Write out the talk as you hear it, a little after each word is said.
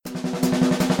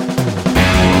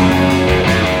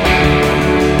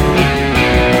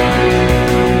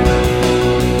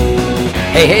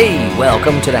Hey,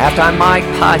 welcome to the Halftime Mike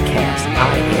podcast.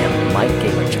 I am Mike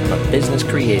Gingrich. I'm a business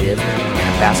creative and a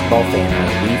basketball fan.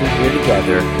 I'm weaving here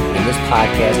together in this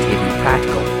podcast to give you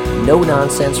practical,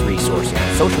 no-nonsense resources,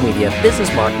 social media, business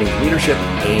marketing, leadership,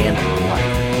 and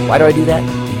life. Why do I do that?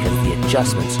 Because the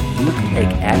adjustments you can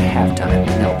make at halftime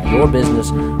can help your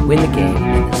business win the game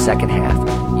in the second half.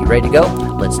 You ready to go?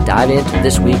 Let's dive into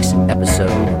this week's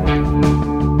episode.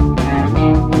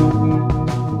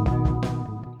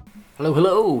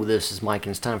 Hello, this is Mike,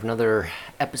 and it's time for another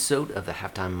episode of the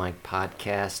Halftime Mike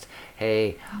podcast.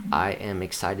 Hey, I am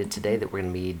excited today that we're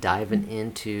going to be diving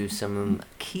into some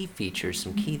key features,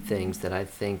 some key things that I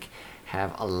think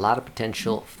have a lot of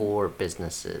potential for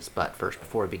businesses. But first,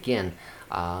 before I begin,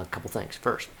 a couple things.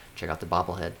 First, check out the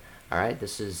bobblehead. All right,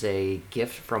 this is a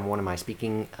gift from one of my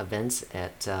speaking events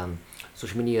at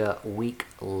Social Media Week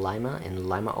Lima in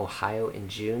Lima, Ohio in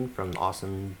June from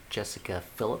awesome Jessica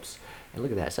Phillips. And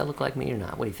look at that. Does that look like me or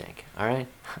not? What do you think? All right.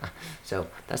 So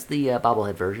that's the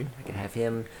bobblehead version. I can have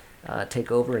him take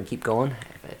over and keep going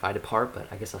if I depart, but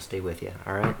I guess I'll stay with you.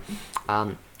 All right.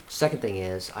 Second thing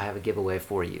is I have a giveaway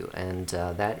for you, and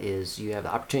that is you have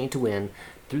the opportunity to win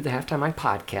through the Halftime Mike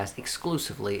podcast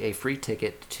exclusively a free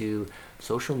ticket to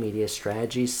Social Media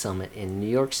Strategy Summit in New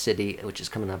York City, which is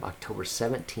coming up October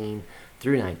 17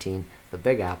 through 19, the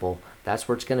Big Apple. That's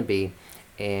where it's going to be.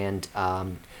 And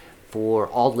for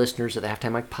all listeners of the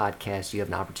Halftime Mike podcast, you have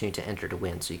an opportunity to enter to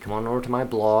win. So you come on over to my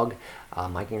blog,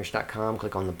 MikeEnglish.com,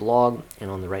 click on the blog, and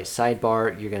on the right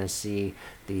sidebar, you're going to see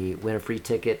the win a free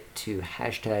ticket to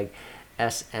hashtag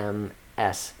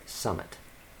SMS Summit.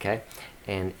 Okay?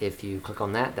 And if you click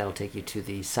on that, that'll take you to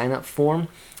the sign-up form.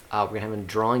 We're going to have a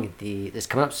drawing this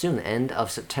coming up soon, the end of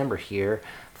September here,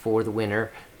 for the winner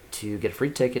to get a free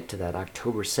ticket to that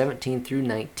October 17 through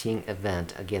 19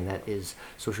 event. Again, that is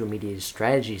Social Media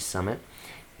Strategy Summit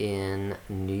in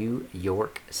New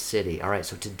York City. All right,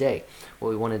 so today what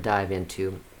we want to dive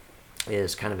into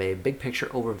is kind of a big picture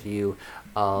overview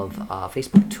of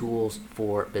Facebook tools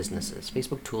for businesses.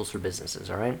 Facebook tools for businesses,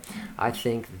 all right? I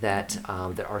think that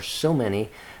there are so many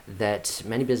that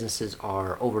many businesses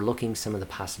are overlooking some of the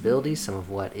possibilities, some of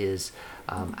what is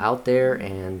out there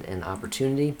and an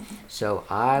opportunity. So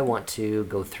I want to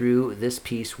go through this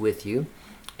piece with you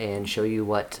and show you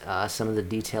what some of the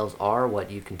details are, what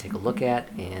you can take a look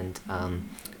at, and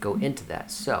go into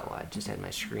that. So I just had my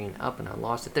screen up and I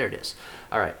lost it. There it is.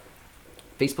 All right.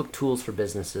 Facebook tools for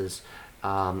businesses.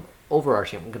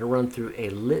 Overarching, I'm going to run through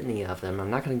a litany of them. I'm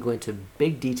not going to go into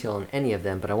big detail on any of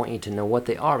them, but I want you to know what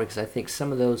they are because I think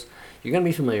some of those you're going to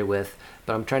be familiar with,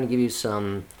 but I'm trying to give you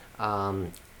some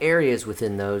areas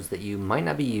within those that you might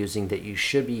not be using that you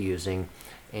should be using,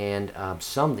 and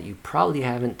some that you probably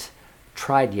haven't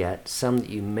tried yet, some that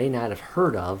you may not have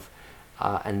heard of,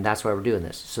 and that's why we're doing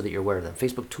this, so that you're aware of them.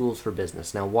 Facebook tools for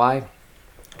business. Now, why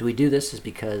do we do this? Is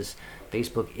because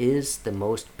Facebook is the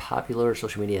most popular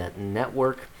social media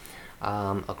network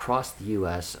across the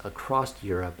U.S., across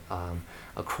Europe,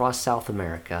 across South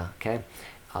America, okay?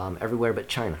 Everywhere but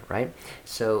China, right?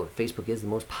 So Facebook is the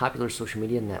most popular social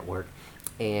media network,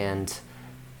 and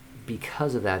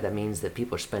because of that, that means that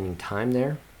people are spending time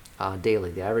there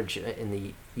daily. The average in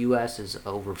the U.S. is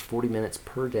over 40 minutes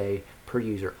per day per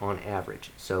user on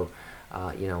average. So,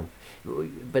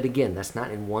 but again, that's not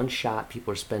in one shot.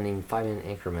 People are spending 5-minute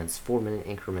increments, 4-minute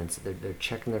increments. They're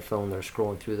checking their phone. They're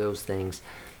scrolling through those things.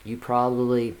 You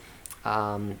probably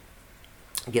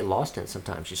get lost in it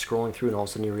sometimes. You're scrolling through and all of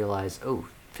a sudden you realize,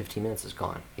 15 minutes is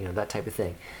gone. That type of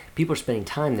thing. People are spending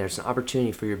time there. It's an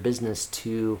opportunity for your business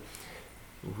to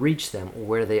reach them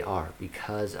where they are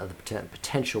because of the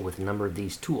potential with a number of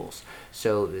these tools.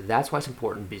 So that's why it's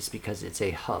important, is because it's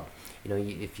a hub.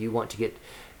 If you want to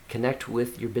connect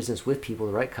with your business with people,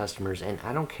 the right customers, and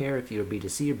I don't care if you're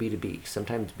B2C or B2B.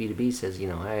 Sometimes B2B says,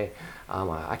 hey,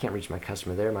 I can't reach my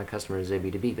customer there. My customer is a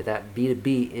B2B, but that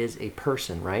B2B is a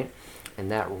person, right?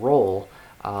 And that role,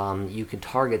 you can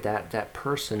target that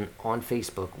person on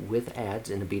Facebook with ads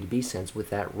in a B2B sense with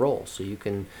that role. So you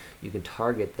can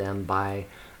target them by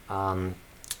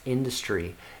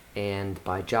industry and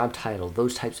by job title,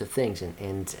 those types of things,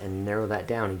 and narrow that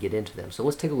down and get into them. So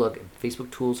let's take a look at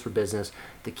Facebook tools for business,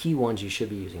 the key ones you should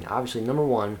be using. Obviously, number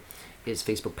one is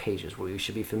Facebook pages, where you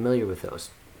should be familiar with those.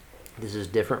 This is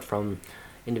different from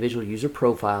individual user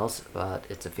profiles, but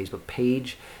it's a Facebook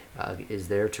page is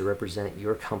there to represent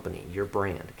your company, your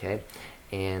brand, okay?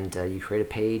 And you create a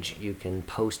page, you can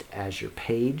post as your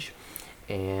page,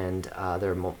 and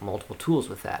there are multiple tools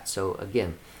with that. So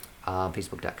again,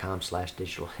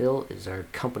 Facebook.com/digitalhill is our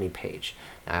company page.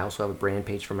 Now, I also have a brand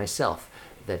page for myself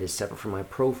that is separate from my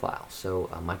profile. So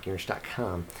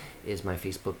MikeErns.com is my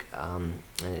Facebook,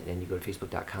 and you go to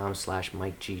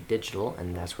facebook.com/MikeGDigital,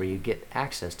 and that's where you get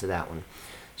access to that one.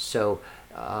 So,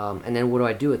 and then what do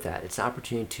I do with that? It's an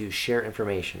opportunity to share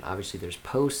information. Obviously, there's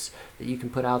posts that you can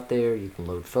put out there. You can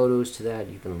load photos to that.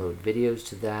 You can load videos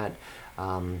to that.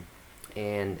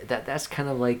 And that's kind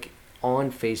of like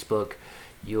on Facebook,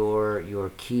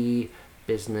 your key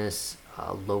business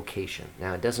location.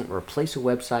 Now, it doesn't replace a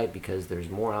website because there's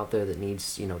more out there that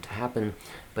needs to happen,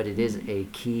 but it is a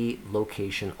key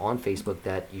location on Facebook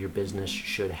that your business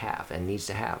should have and needs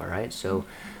to have. All right. So,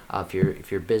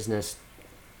 if your business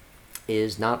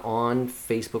is not on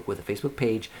Facebook with a Facebook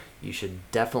page, you should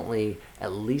definitely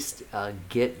at least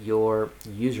get your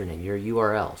username, your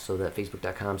URL, so that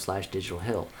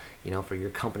facebook.com/digitalhill, for your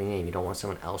company name. You don't want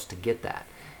someone else to get that.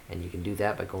 And you can do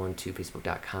that by going to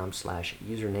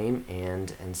facebook.com/username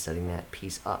and setting that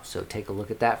piece up. So take a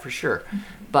look at that for sure.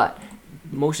 But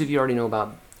most of you already know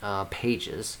about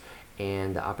pages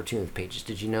and the opportunity with pages.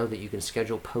 Did you know that you can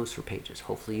schedule posts for pages?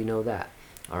 Hopefully you know that.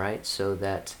 All right, so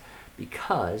that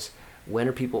because when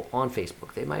are people on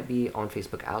Facebook? They might be on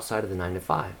Facebook outside of the 9 to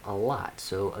 5 a lot.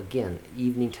 So again,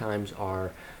 evening times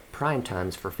are prime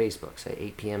times for Facebook. Say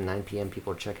 8 p.m., 9 p.m.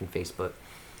 people are checking Facebook.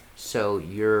 So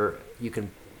you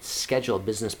can schedule a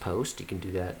business post. You can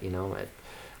do that, at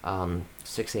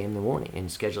 6 a.m. in the morning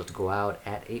and schedule it to go out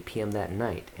at 8 p.m. that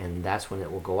night, and that's when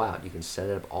it will go out. You can set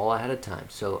it up all ahead of time.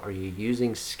 So are you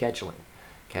using scheduling?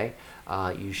 Okay,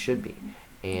 you should be.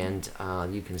 And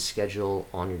you can schedule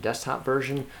on your desktop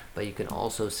version, but you can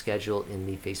also schedule in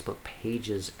the Facebook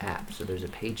Pages app. So there's a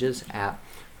Pages app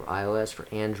for iOS, for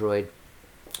Android,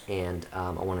 and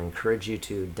I want to encourage you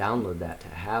to download that, to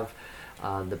have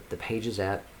the Pages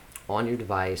app on your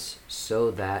device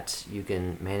so that you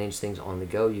can manage things on the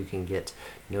go. You can get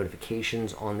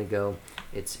notifications on the go.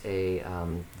 It's a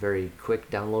very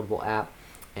quick downloadable app,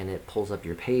 and it pulls up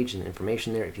your page and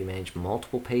information there. If you manage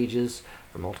multiple pages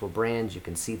for multiple brands, you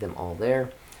can see them all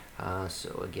there.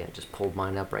 So again, just pulled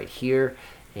mine up right here,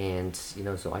 and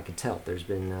so I can tell there's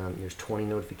 20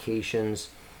 notifications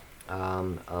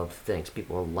of things.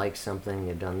 People have liked something,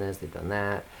 they've done this, they've done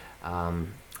that.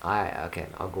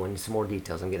 I'll go into some more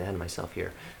details. I'm getting ahead of myself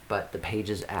here. But the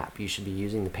Pages app, you should be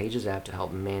using the Pages app to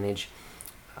help manage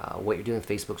what you're doing with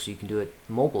Facebook, so you can do it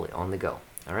mobilely on the go.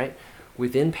 All right.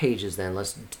 Within Pages, then,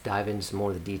 let's dive into some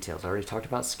more of the details. I already talked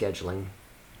about scheduling,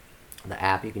 the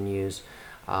app you can use.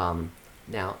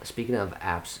 Now, speaking of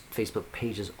apps, Facebook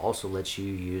Pages also lets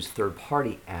you use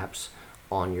third-party apps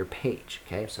on your page.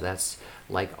 Okay, so that's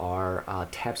like our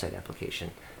Tabsite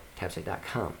application,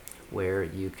 tabsite.com, where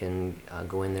you can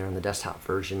go in there on the desktop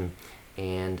version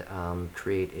and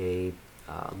create a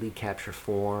lead capture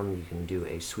form. You can do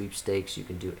a sweepstakes. You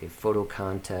can do a photo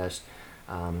contest.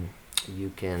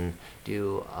 You can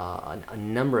do a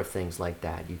number of things like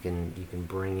that. You can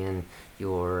bring in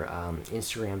your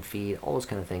Instagram feed, all those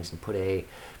kind of things, and put a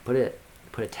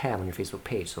tab on your Facebook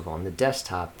page. So on the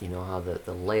desktop, how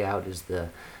the layout is, the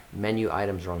menu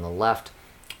items are on the left.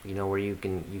 Where you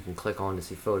can click on to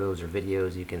see photos or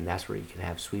videos. That's where you can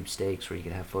have sweepstakes, where you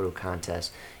can have photo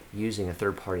contests using a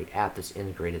third-party app that's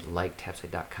integrated like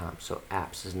Tabsite.com. So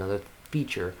apps is another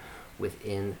feature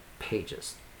within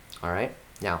Pages. All right.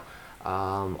 Now,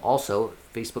 also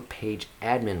Facebook page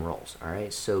admin roles. All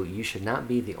right. So you should not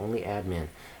be the only admin.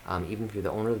 Even if you're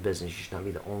the owner of the business, you should not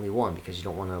be the only one, because you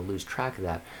don't want to lose track of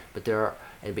that. But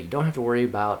you don't have to worry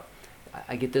about.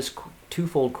 I get this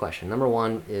twofold question. Number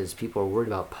one is people are worried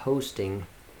about posting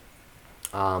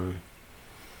or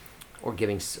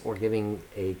giving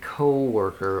a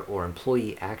co-worker or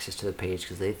employee access to the page,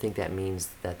 because they think that means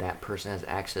that person has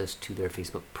access to their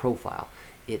Facebook profile.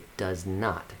 It does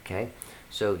not. Okay,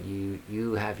 so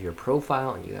you have your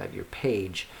profile and you have your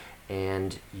page,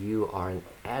 and you are an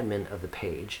admin of the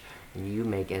page, and you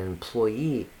make an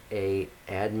employee a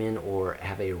admin or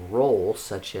have a role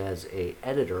such as a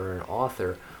editor or an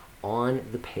author on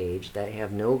the page that have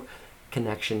no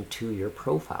connection to your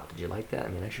profile. Did you like that? I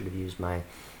mean, I should have used my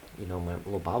my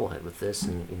little bobblehead with this,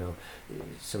 and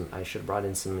I should have brought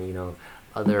in some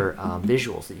other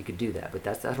visuals that you could do that. But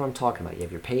that's what I'm talking about. You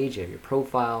have your page, you have your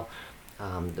profile.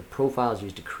 The profile is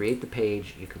used to create the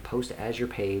page. You can post it as your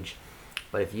page.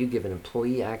 But if you give an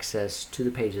employee access to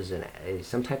the pages and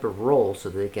some type of role so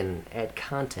that they can add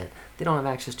content, they don't have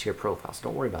access to your profile. So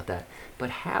don't worry about that. But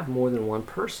have more than one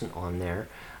person on there.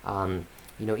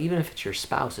 Even if it's your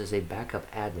spouse as a backup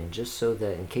admin, just so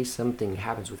that in case something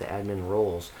happens with the admin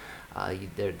roles,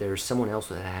 there's someone else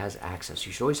that has access.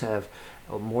 You should always have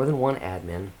more than one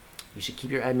admin. You should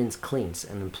keep your admins clean. So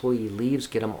an employee leaves,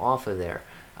 get them off of there.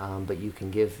 but you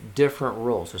can give different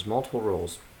roles. There's multiple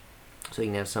roles. So you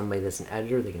can have somebody that's an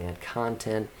editor, they can add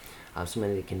content,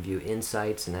 somebody that can view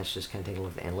insights, and that's just kind of taking a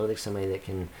look at analytics, somebody that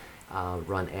can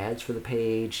run ads for the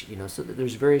page, so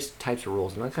there's various types of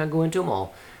roles. I'm not going to go into them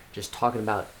all, just talking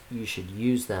about you should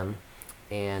use them,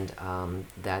 and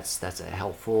that's a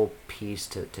helpful piece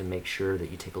to make sure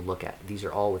that you take a look at. These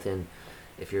are all within,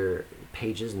 if your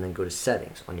pages, and then go to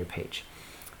settings on your page.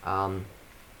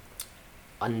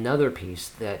 Another piece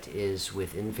that is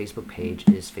within the Facebook page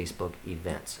is Facebook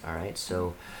events. All right,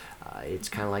 so it's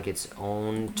kind of like its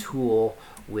own tool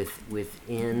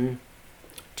within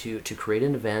to create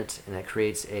an event, and that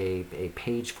creates a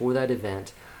page for that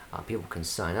event. People can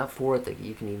sign up for it.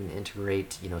 You can even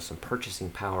integrate some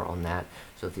purchasing power on that.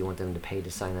 So if you want them to pay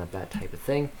to sign up, that type of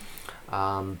thing.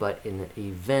 But an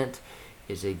event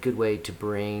is a good way to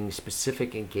bring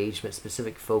specific engagement,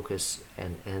 specific focus,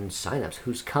 and signups.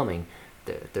 Who's coming?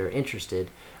 They're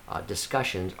interested,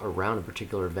 discussions around a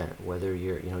particular event, whether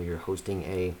you're hosting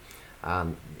a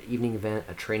evening event,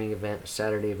 a training event, a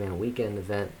Saturday event, a weekend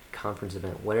event, conference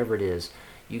event, whatever it is.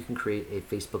 You can create a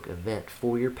Facebook event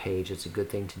for your page. It's a good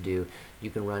thing to do.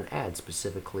 You can run ads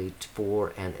specifically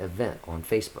for an event on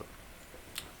Facebook.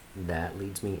 That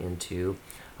leads me into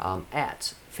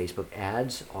ads. Facebook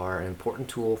ads are an important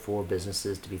tool for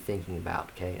businesses to be thinking about.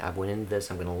 Okay, I went into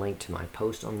this. I'm going to link to my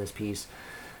post on this piece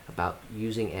about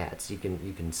using ads. You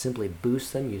can simply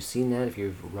boost them. You've seen that if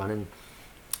you're running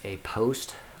a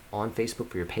post on Facebook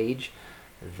for your page,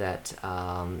 that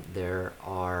there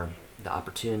are the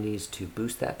opportunities to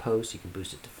boost that post. You can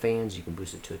boost it to fans. You can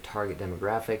boost it to a target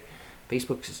demographic.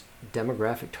 Facebook's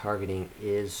demographic targeting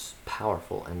is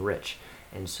powerful and rich.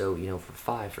 And so,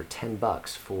 for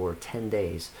 $10 for 10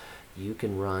 days, you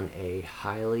can run a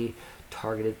highly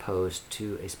targeted post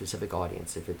to a specific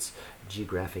audience. If it's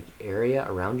geographic area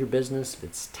around your business, if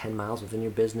it's 10 miles within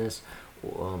your business,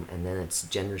 and then it's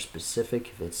gender specific,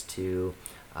 if it's to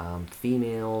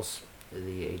females,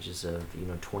 the ages of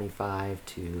 25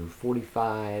 to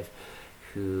 45,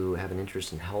 who have an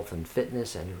interest in health and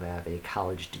fitness, and who have a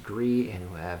college degree, and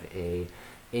who have a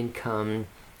income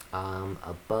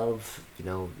above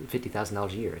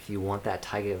 $50,000 a year. If you want that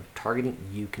type of targeting,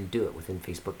 you can do it within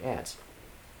Facebook ads.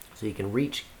 So you can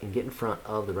reach and get in front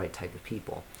of the right type of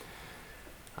people.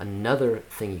 Another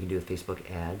thing you can do with Facebook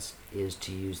ads is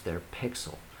to use their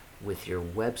pixel with your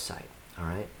website. All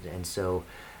right, and so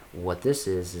what this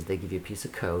is they give you a piece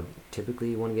of code.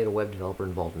 Typically you want to get a web developer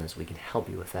involved in this. We can help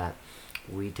you with that.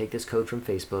 We take this code from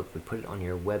Facebook, we put it on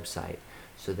your website.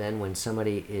 So then when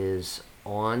somebody is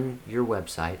on your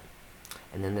website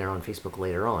and then they're on Facebook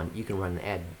later on, you can run an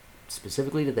ad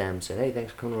specifically to them, say, hey,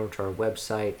 thanks for coming over to our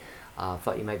website.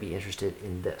 Thought you might be interested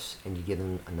in this, and you give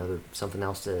them something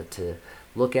else to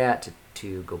look at,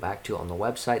 to go back to on the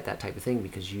website, that type of thing,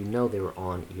 because they were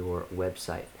on your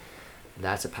website.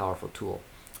 That's a powerful tool.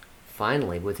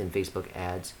 Finally, within Facebook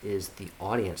ads is the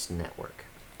audience network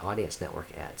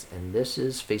ads, and this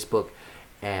is Facebook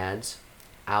ads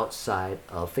outside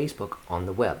of Facebook on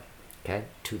the web, okay,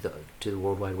 to the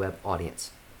World Wide Web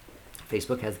audience.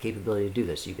 Facebook has the capability to do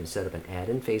this. You can set up an ad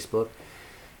in Facebook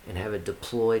and have it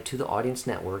deployed to the audience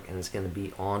network, and it's going to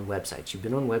be on websites. You've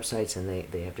been on websites and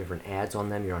they have different ads on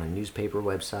them. You're on a newspaper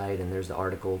website and there's the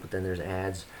article, but then there's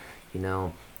ads,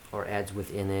 or ads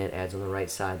within it, ads on the right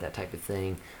side, that type of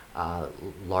thing.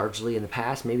 Largely in the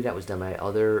past, maybe that was done by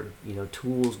other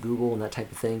tools, Google and that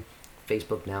type of thing.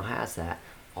 Facebook now has that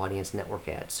audience network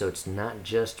ads. So it's not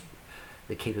just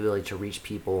the capability to reach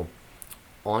people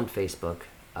on Facebook,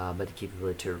 but the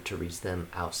capability to reach them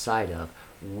outside of,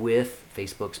 with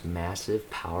Facebook's massive,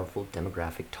 powerful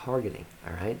demographic targeting.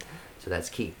 All right, so that's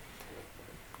key.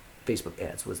 Facebook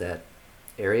ads was that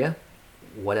area.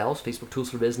 What else? Facebook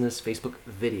tools for business, Facebook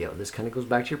video. This kind of goes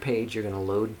back to your page. You're going to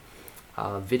load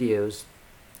videos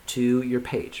to your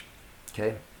page.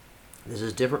 Okay, this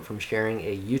is different from sharing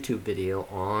a YouTube video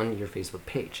on your Facebook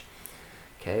page.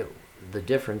 Okay, the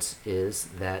difference is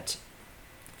that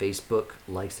Facebook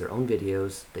likes their own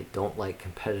videos. They don't like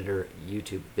competitor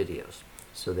YouTube videos.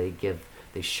 So they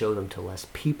show them to less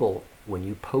people when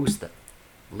you post them.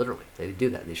 Literally, they do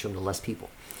that. They show them to less people.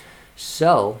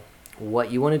 So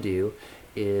what you want to do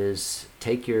is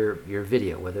take your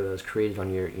video, whether it was created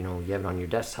on your, you have it on your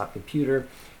desktop computer,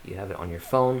 you have it on your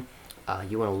phone,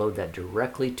 you want to load that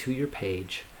directly to your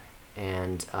page,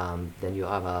 and then you'll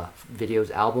have a videos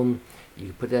album. You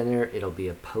can put that in there. It'll be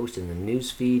a post in the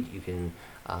news feed. You can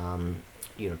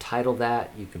title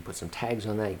that. You can put some tags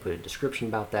on that. You can put a description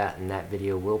about that, and that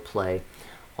video will play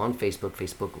on Facebook.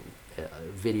 Facebook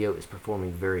video is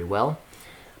performing very well.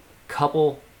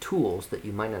 Couple tools that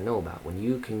you might not know about. When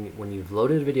you've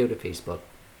loaded a video to Facebook,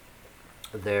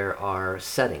 there are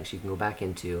settings you can go back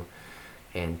into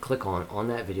and click on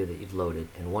that video that you've loaded,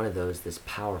 and one of those that's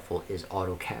powerful is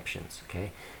auto captions.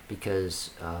 Okay,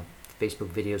 because Facebook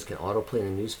videos can autoplay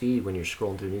in the newsfeed when you're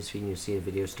scrolling through newsfeed and you see a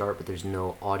video start, but there's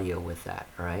no audio with that.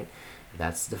 All right,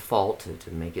 that's the default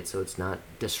to make it so it's not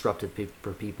disruptive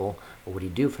for people. But what do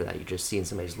you do for that? You're just seeing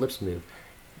somebody's lips move.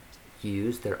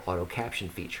 Use their auto caption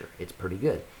feature. It's pretty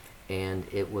good, and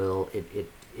it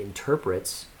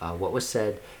interprets what was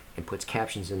said and puts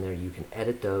captions in there. You can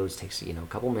edit those. Takes a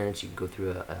couple minutes. You can go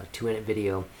through a 2-minute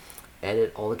video,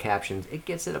 edit all the captions. It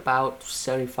gets it about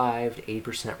 75 to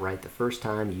 80% right the first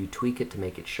time. You tweak it to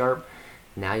make it sharp.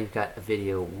 Now you've got a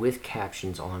video with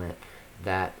captions on it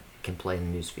that can play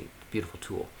in the newsfeed. Beautiful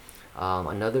tool.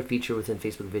 Another feature within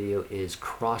Facebook Video is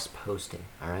cross-posting.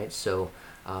 All right, so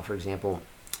for example,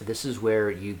 this is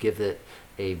where you give it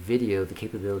a video the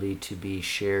capability to be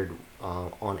shared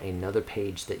on another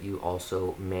page that you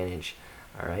also manage.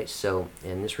 All right, so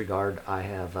in this regard, I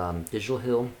have Digital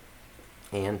Hill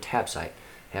and TabSite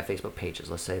have Facebook pages.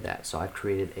 Let's say that. So I've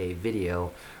created a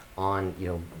video on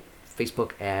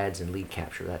Facebook ads and lead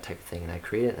capture, that type of thing, and I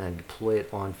create it and I deploy it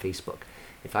on Facebook.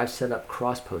 If I've set up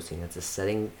cross-posting, that's a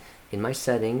setting in my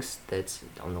settings that's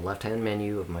on the left-hand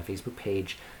menu of my Facebook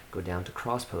page. Go down to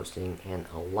cross-posting and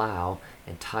allow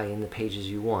and tie in the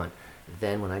pages you want.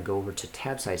 Then when I go over to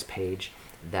TabSite's page,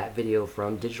 that video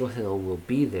from Digital Hill will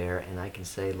be there, and I can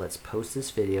say, let's post this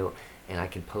video, and I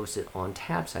can post it on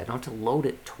TabSite. I don't have to load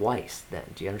it twice then.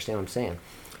 Do you understand what I'm saying?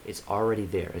 It's already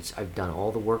there. I've done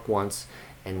all the work once,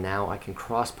 and now I can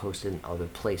cross-post it in other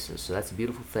places. So that's a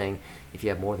beautiful thing. If you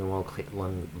have more than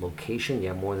one location, you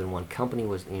have more than one company, you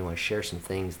want to share some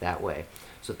things that way.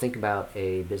 So think about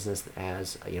a business that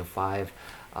has 5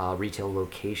 retail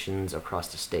locations across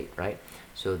the state, right?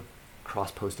 So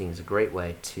cross-posting is a great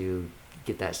way to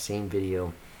get that same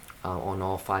video on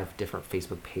all 5 different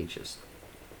Facebook pages.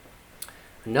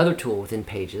 Another tool within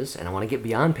Pages, and I want to get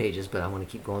beyond Pages, but I want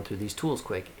to keep going through these tools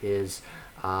quick, is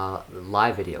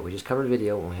live video. We just covered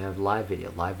video and we have live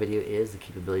video. Live video is the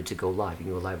capability to go live. You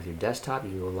can go live with your desktop, you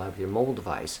can go live with your mobile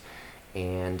device,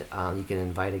 and you can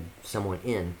invite someone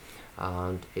in,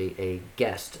 a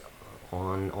guest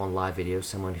on live video,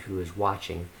 someone who is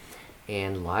watching.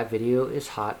 And live video is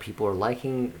hot. People are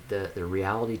liking the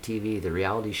reality TV, the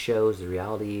reality shows, the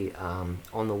reality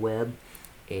on the web.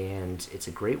 And it's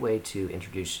a great way to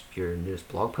introduce your newest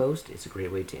blog post. It's a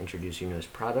great way to introduce your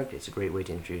newest product. It's a great way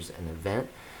to introduce an event,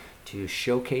 to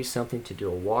showcase something, to do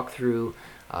a walkthrough,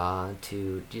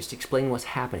 to just explain what's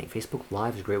happening. Facebook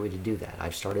Live is a great way to do that.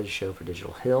 I've started a show for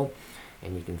Digital Hill,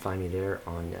 and you can find me there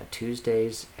on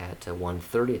Tuesdays at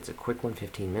 1:30. It's a quick one,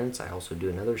 15 minutes. I also do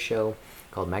another show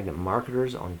called Magnet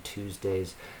Marketers on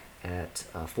Tuesdays at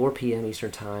 4 p.m.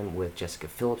 Eastern Time with Jessica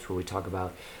Phillips, where we talk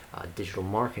about digital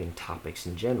marketing topics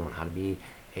in general and how to be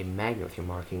a magnet with your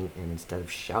marketing instead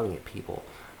of shouting at people.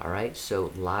 All right,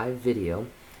 so live video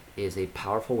is a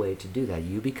powerful way to do that.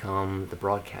 You become the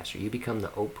broadcaster. You become the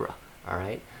Oprah. All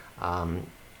right,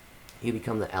 you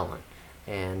become the Ellen,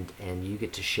 and you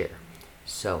get to share.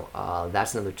 So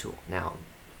that's another tool. Now,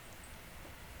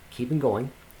 keeping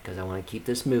going, because I want to keep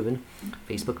this moving.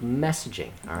 Facebook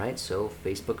messaging. All right, so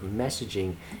Facebook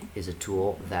messaging is a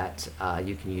tool that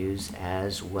you can use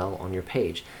as well on your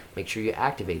page. Make sure you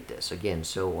activate this again.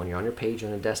 So when you're on your page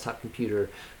on a desktop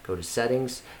computer, go to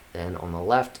settings, then on the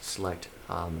left select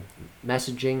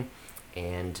messaging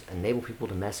and enable people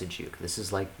to message you. This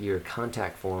is like your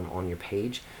contact form on your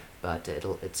page, but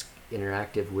it's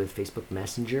interactive with Facebook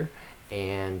Messenger,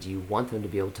 and you want them to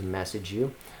be able to message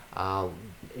you.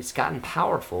 It's gotten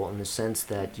powerful in the sense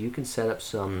that you can set up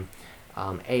some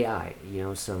AI,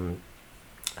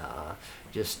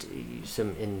 just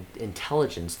some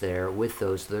intelligence there with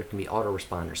those, so there can be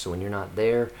autoresponders. So when you're not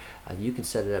there, you can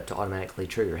set it up to automatically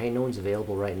trigger, hey, no one's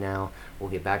available right now, we'll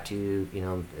get back to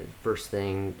you, first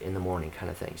thing in the morning kind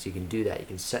of thing. So you can do that. You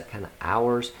can set kind of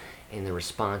hours and the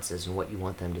responses and what you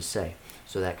want them to say.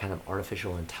 So that kind of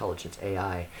artificial intelligence,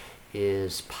 AI,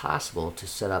 is possible to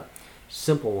set up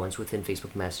simple ones within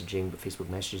Facebook messaging, but Facebook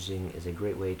messaging is a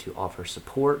great way to offer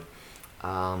support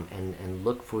and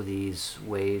look for these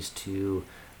ways to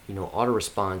auto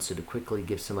respond, so to quickly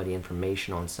give somebody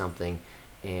information on something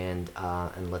and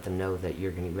let them know that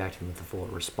you're going to get back to them with a full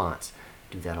response.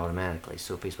 Do that automatically.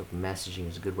 So Facebook messaging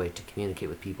is a good way to communicate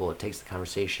with people. It takes the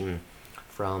conversation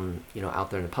from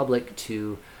out there in the public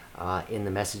to in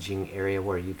the messaging area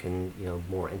where you can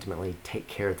more intimately take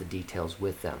care of the details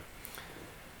with them.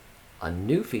 A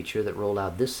new feature that rolled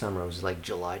out this summer, was like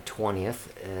July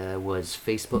 20th, was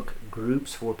Facebook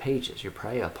groups for pages. You're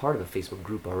probably a part of a Facebook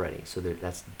group already, so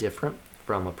that's different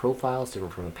from a profile, it's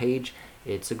different from a page.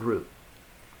 It's a group.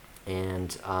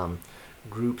 And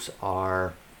groups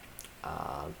are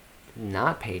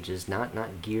not pages,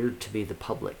 not geared to be the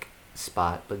public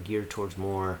spot, but geared towards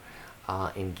more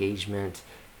engagement,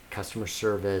 customer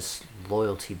service,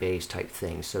 loyalty based type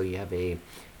things. So you have a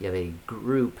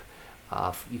group.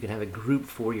 You can have a group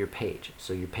for your page.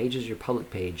 So your page is your public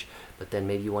page, but then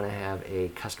maybe you want to have a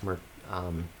customer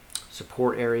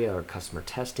support area or customer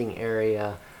testing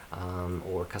area,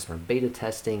 or customer beta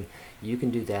testing. You can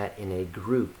do that in a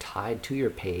group tied to your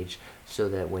page, so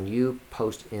that when you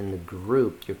post in the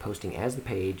group, you're posting as the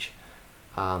page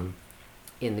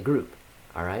in the group.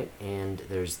 All right, and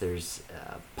there's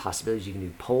possibilities. You can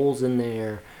do polls in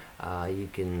there. You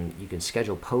can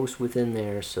schedule posts within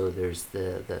there. So there's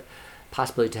the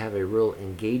possibility to have a real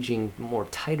engaging, more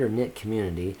tighter knit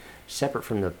community, separate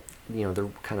from the the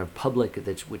kind of public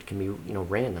which can be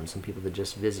random. Some people that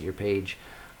just visit your page,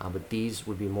 but these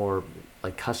would be more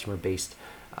like customer based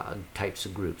types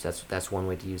of groups. That's one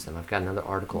way to use them. I've got another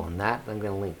article on that I'm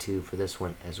going to link to for this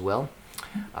one as well.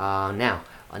 Now,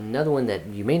 another one that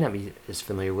you may not be as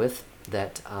familiar with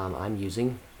that I'm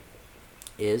using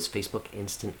is Facebook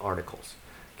Instant Articles.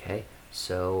 Okay,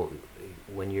 so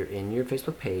when you're in your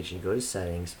Facebook page and you go to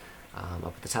settings,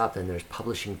 up at the top, then there's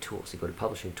publishing tools. You go to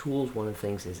publishing tools. One of the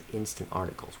things is instant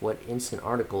articles. What instant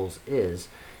articles is,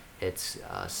 it's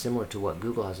similar to what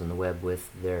Google has on the web with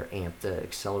their AMP, the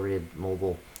accelerated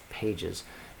mobile pages,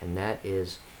 and that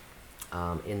is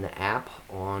in the app,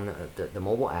 on the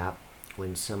mobile app.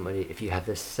 When somebody, if you have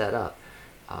this set up,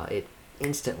 it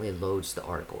instantly loads the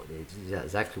article. It's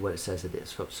exactly what it says it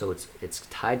is. So it's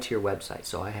tied to your website.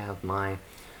 So I have my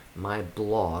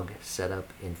blog set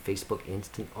up in Facebook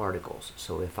Instant Articles.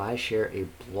 So if I share a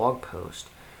blog post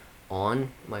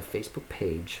on my Facebook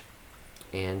page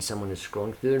and someone is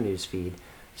scrolling through their newsfeed,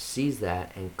 sees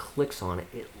that and clicks on it,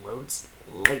 it loads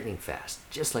lightning fast,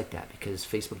 just like that, because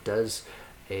Facebook does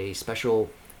a special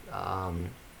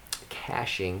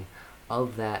caching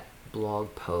of that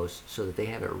blog post so that they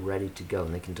have it ready to go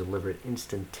and they can deliver it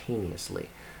instantaneously.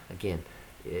 Again,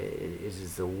 it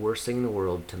is the worst thing in the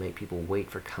world to make people wait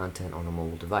for content on a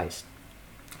mobile device.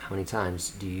 How many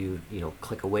times do you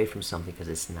click away from something because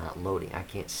it's not loading? I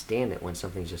can't stand it when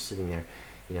something's just sitting there,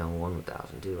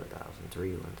 1,000, 2,000,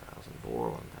 3, 1,000, 4,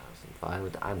 1,000,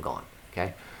 5. I'm gone.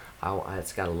 Okay,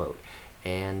 it's got to load.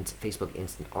 And Facebook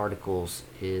Instant Articles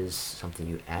is something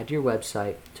you add to your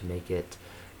website to make it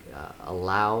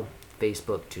allow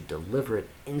Facebook to deliver it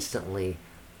instantly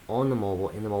on the mobile,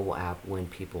 in the mobile app, when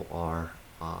people are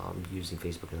using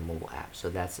Facebook in the mobile app. So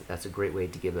that's a great way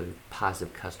to give a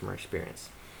positive customer experience.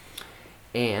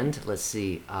 And let's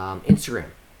see, Instagram.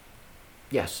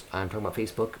 Yes, I'm talking about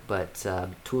Facebook, but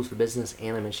tools for business,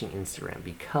 and I'm mentioning Instagram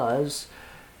because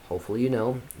hopefully you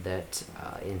know that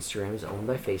Instagram is owned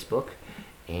by Facebook,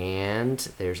 and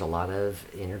there's a lot of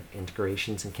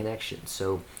integrations and connections.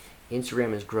 So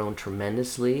Instagram has grown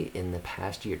tremendously in the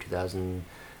past year,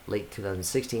 late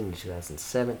 2016 to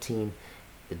 2017.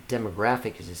 The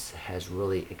demographic has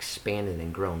really expanded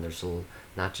and grown. There's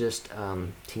not just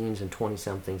teens and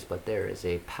 20-somethings, but there is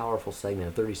a powerful segment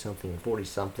of 30-something and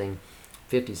 40-something,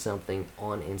 50-something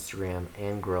on Instagram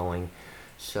and growing.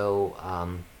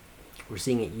 So we're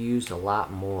seeing it used a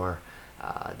lot more,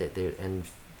 and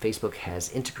Facebook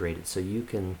has integrated. So you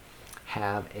can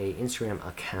have a Instagram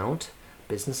account,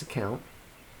 business account,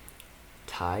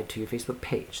 tied to your Facebook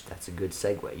page. That's a good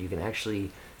segue. You can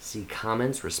actually see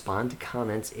comments, respond to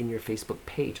comments in your Facebook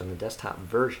page on the desktop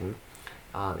version.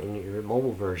 In your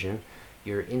mobile version,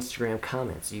 your Instagram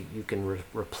comments, you can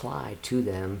reply to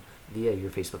them via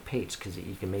your Facebook page, because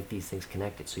you can make these things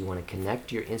connected. So you want to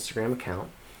connect your Instagram account.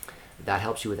 That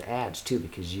helps you with ads too,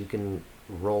 because you can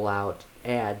roll out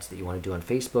ads that you want to do on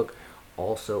Facebook,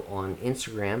 also on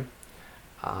Instagram,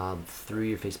 through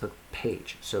your Facebook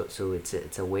page. So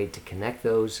it's a way to connect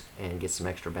those and get some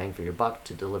extra bang for your buck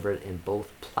to deliver it in both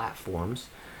platforms.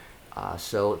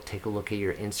 So take a look at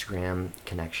your Instagram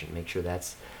connection. Make sure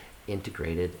that's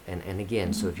integrated. And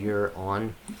again, so if you're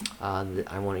on,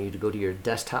 I want you to go to your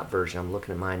desktop version. I'm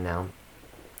looking at mine now,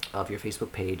 of your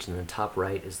Facebook page, and the top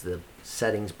right is the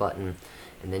settings button,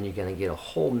 and then you're going to get a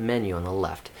whole menu on the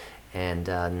left. And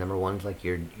number one is like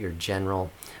your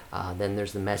general. Then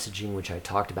there's the messaging, which I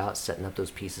talked about, setting up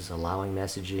those pieces, allowing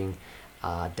messaging.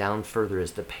 Down further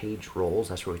is the page roles.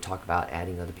 That's where we talk about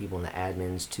adding other people and the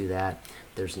admins to that.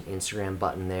 There's an Instagram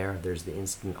button there. There's the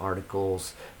instant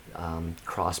articles,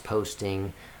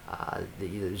 cross-posting.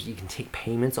 You can take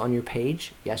payments on your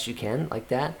page. Yes, you can, like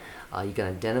that. You can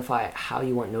identify how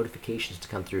you want notifications to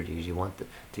come through to you. You want to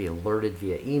be alerted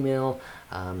via email,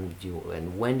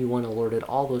 and when you want alerted,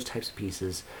 all those types of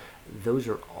pieces. those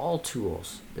are all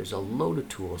tools. There's a load of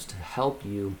tools to help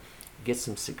you get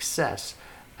some success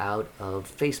out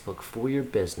of Facebook for your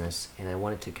business, and I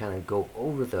wanted to kind of go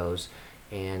over those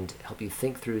and help you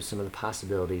think through some of the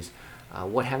possibilities.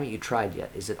 What haven't you tried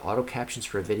yet? Is it auto captions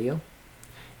for a video?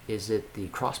 Is it the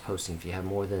cross-posting if you have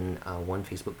more than one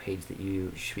Facebook page that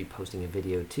you should be posting a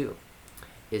video to?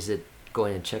 Is it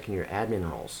going and checking your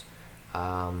admin roles?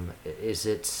 Is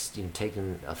it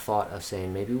taking a thought of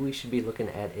saying maybe we should be looking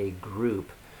at a group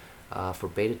for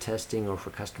beta testing or for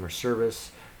customer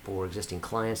service for existing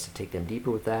clients to take them deeper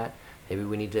with that? Maybe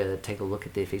we need to take a look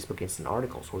at the Facebook Instant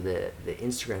Articles or the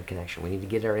Instagram connection. We need to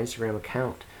get our Instagram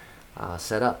account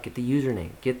set up, get the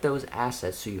username, get those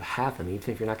assets so you have them,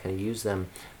 even if you're not going to use them,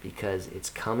 because it's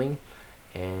coming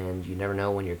and you never know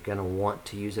when you're going to want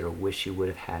to use it or wish you would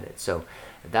have had it. So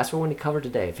that's what we're going to cover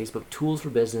today. Facebook tools for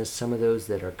business, some of those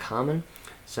that are common,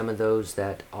 some of those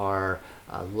that are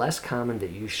less common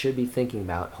that you should be thinking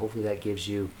about. Hopefully that gives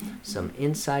you some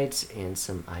insights and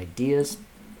some ideas.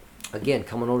 Again,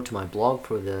 come on over to my blog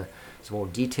for some more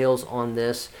details on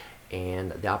this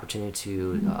and the opportunity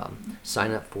to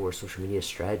sign up for Social Media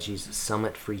Strategies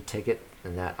Summit free ticket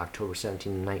in that October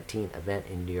 17 and 19 event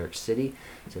in New York City.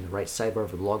 It's in the right sidebar of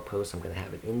the blog post. I'm going to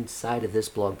have it inside of this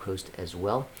blog post as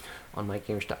well on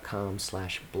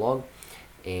mikegamrich.com/blog.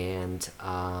 And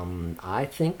I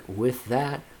think with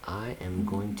that, I am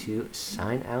going to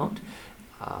sign out.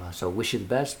 So wish you the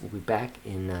best. We'll be back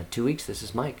in 2 weeks. This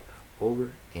is Mike.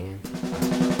 Over and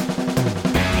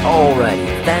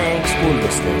alrighty, thanks for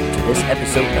listening to this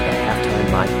episode of the Halftime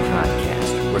Mike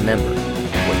Podcast. Remember,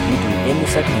 what you do in the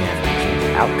second half will change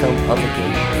the outcome of the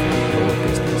game for your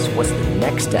business. What's the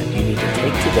next step you need to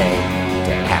take today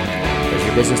to act? Does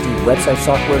your business need website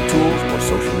software tools or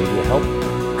social media help?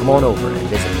 Come on over and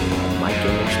visit me at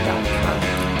mikegamrich.com.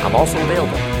 I'm also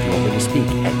available if you want me to speak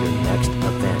at your next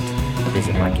event.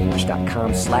 Visit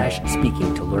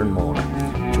mikegamrich.com/speaking to learn more.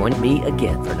 Join me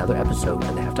again for another episode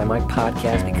of the Halftime Mike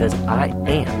Podcast, because I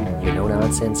am your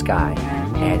no-nonsense guy,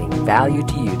 adding value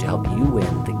to you to help you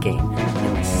win the game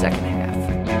in the second half.